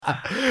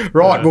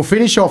Right, we'll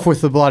finish off with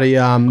the bloody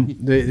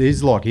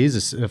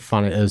here's a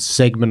funny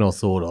segment I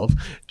thought of,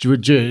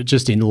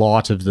 just in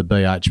light of the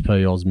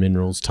BHP Oz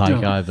Minerals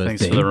takeover.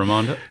 Thanks for the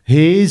reminder.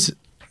 Here's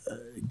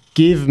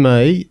give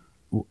me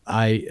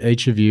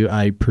each of you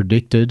a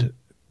predicted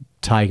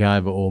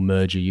takeover or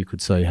merger you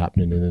could see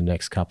happening in the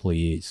next couple of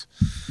years.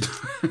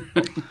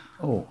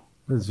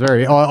 It's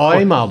very.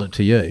 I emailed it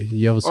to you.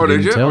 You obviously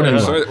didn't tell me.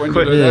 When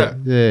did you do that?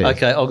 Yeah.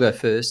 Okay, I'll go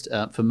first.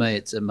 For me,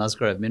 it's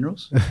Musgrave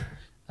Minerals.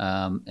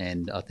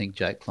 And I think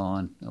Jake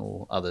Klein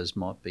or others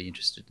might be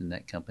interested in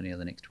that company over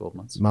the next 12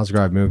 months.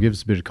 Musgrave Mill, give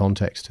us a bit of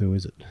context. Who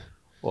is it?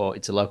 Well,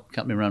 it's a local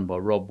company run by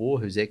Rob Waugh,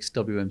 who's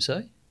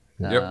ex-WMC.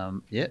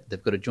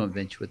 They've got a joint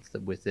venture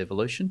with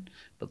Evolution,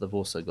 but they've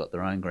also got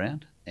their own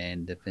ground,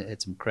 and they've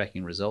had some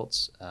cracking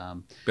results.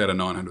 About a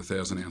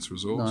 900,000 ounce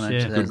resource.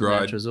 900,000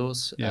 ounce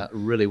resource.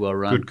 Really well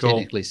run,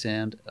 technically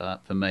sound.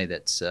 For me,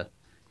 that's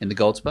in the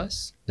gold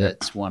space.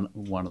 That's one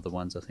of the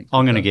ones I think.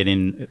 I'm going to get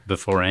in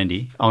before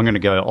Andy. I'm going to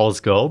go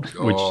Osgold,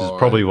 which is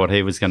probably what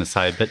he was going to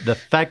say. But the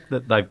fact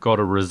that they've got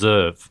a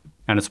reserve,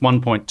 and it's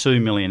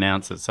 1.2 million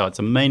ounces, so it's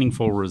a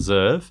meaningful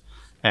reserve.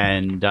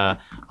 And I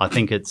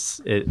think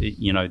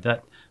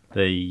that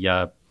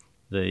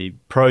the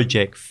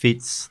project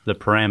fits the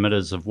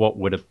parameters of what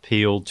would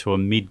appeal to a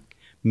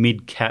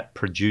mid-cap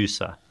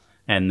producer.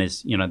 And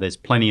there's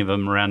plenty of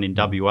them around in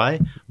WA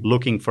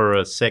looking for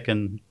a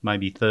second,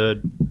 maybe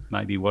third,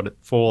 maybe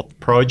fourth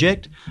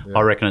project. Yeah.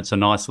 I reckon it's a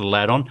nice little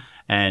add-on.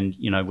 And,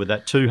 with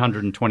that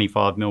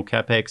 225 mil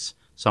capex,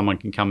 someone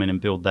can come in and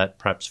build that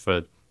perhaps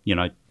for,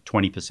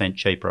 20%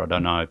 cheaper. I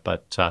don't know,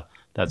 but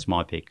that's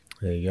my pick.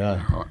 There you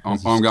go.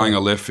 I'm going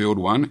a left field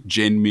one,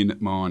 Genmin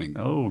Mining.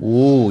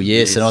 Oh,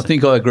 yes, and I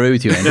think I agree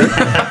with you, Andrew.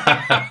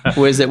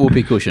 Where's that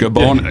whoopee cushion?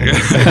 Gabon.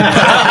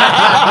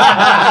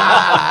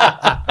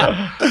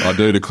 I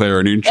do declare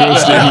an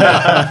interest in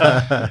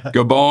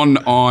Gabon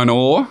Iron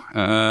Ore,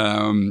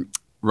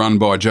 run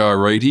by Joe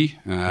Reedy,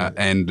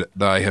 and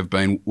they have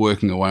been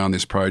working away on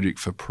this project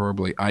for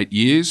probably 8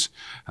 years.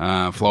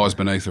 Flies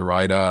beneath the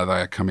radar.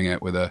 They are coming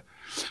out with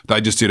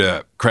they just did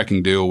a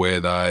cracking deal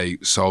where they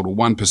sold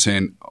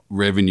 1%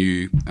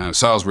 revenue,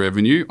 sales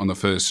revenue on the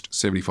first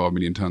 75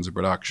 million tonnes of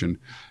production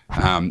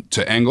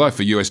to Anglo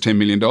for US $10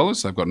 million.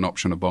 They've got an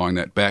option of buying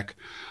that back.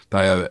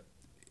 They are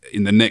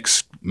in the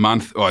next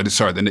month,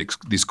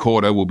 this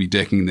quarter, will be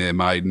decking their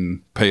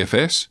maiden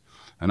PFS,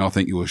 and I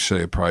think you will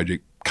see a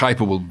project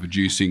capable of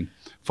producing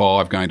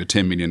 5 going to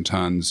 10 million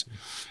tonnes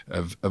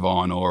of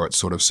iron ore at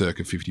sort of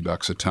circa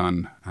 $50 a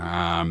tonne.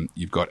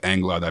 You've got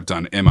Anglo, they've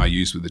done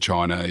MOUs with the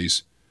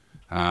Chinese.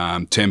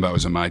 Tembo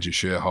is a major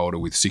shareholder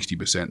with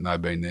 60%, and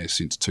they've been there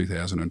since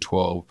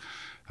 2012.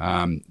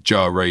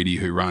 Joe Reedy,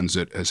 who runs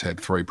it, has had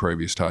 3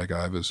 previous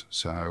takeovers.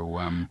 So,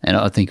 and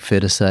I think fair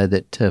to say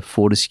that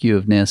Fortescue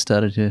have now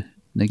started to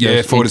negotiate.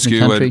 Yeah,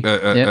 Fortescue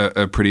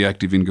are pretty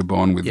active in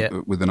Gabon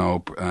with an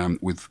old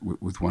with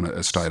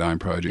a state-owned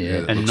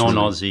project. And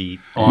non-Aussie,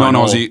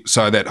 non-Aussie.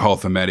 So that whole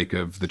thematic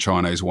of the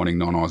Chinese wanting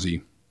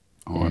non-Aussie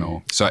iron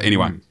ore. So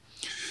anyway.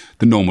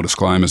 The normal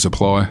disclaimers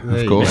apply,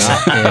 of course.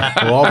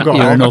 Well,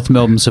 you're a North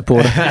Melbourne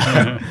supporter.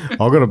 I've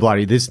got to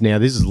bloody this now.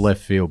 This is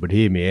left field, but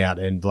hear me out.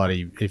 And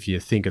bloody, if you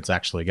think it's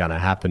actually going to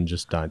happen,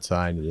 just don't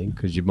say anything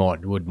because you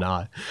would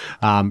know.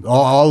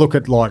 I look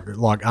at like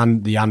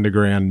the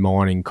underground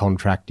mining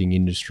contracting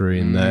industry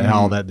and the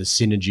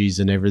synergies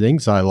and everything.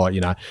 So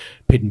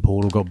Pit and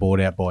Portal got bought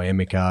out by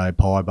Emeco,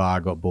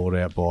 Pybar got bought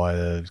out by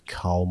a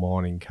coal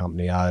mining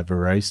company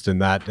over east,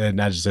 and as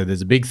I said,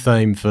 there's a big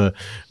theme for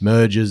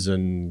mergers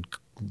and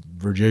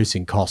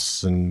reducing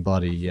costs and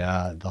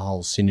the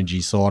whole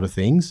synergy side of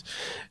things.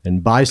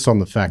 And based on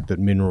the fact that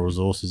Mineral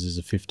Resources is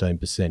a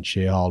 15%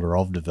 shareholder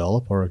of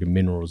Develop, I reckon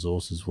Mineral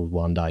Resources will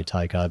one day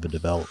take over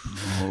Develop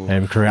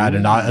and create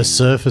a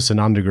surface and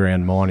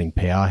underground mining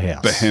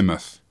powerhouse.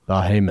 Behemoth.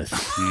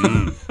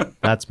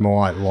 That's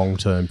my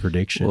long-term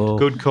prediction. Well,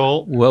 good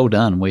call. Well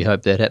done. We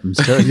hope that happens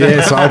too.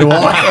 Yeah, so do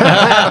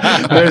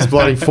I. There's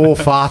bloody 4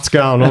 farts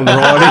going on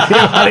right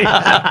here.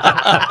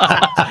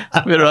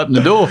 Better open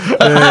the door.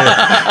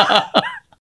 Yeah.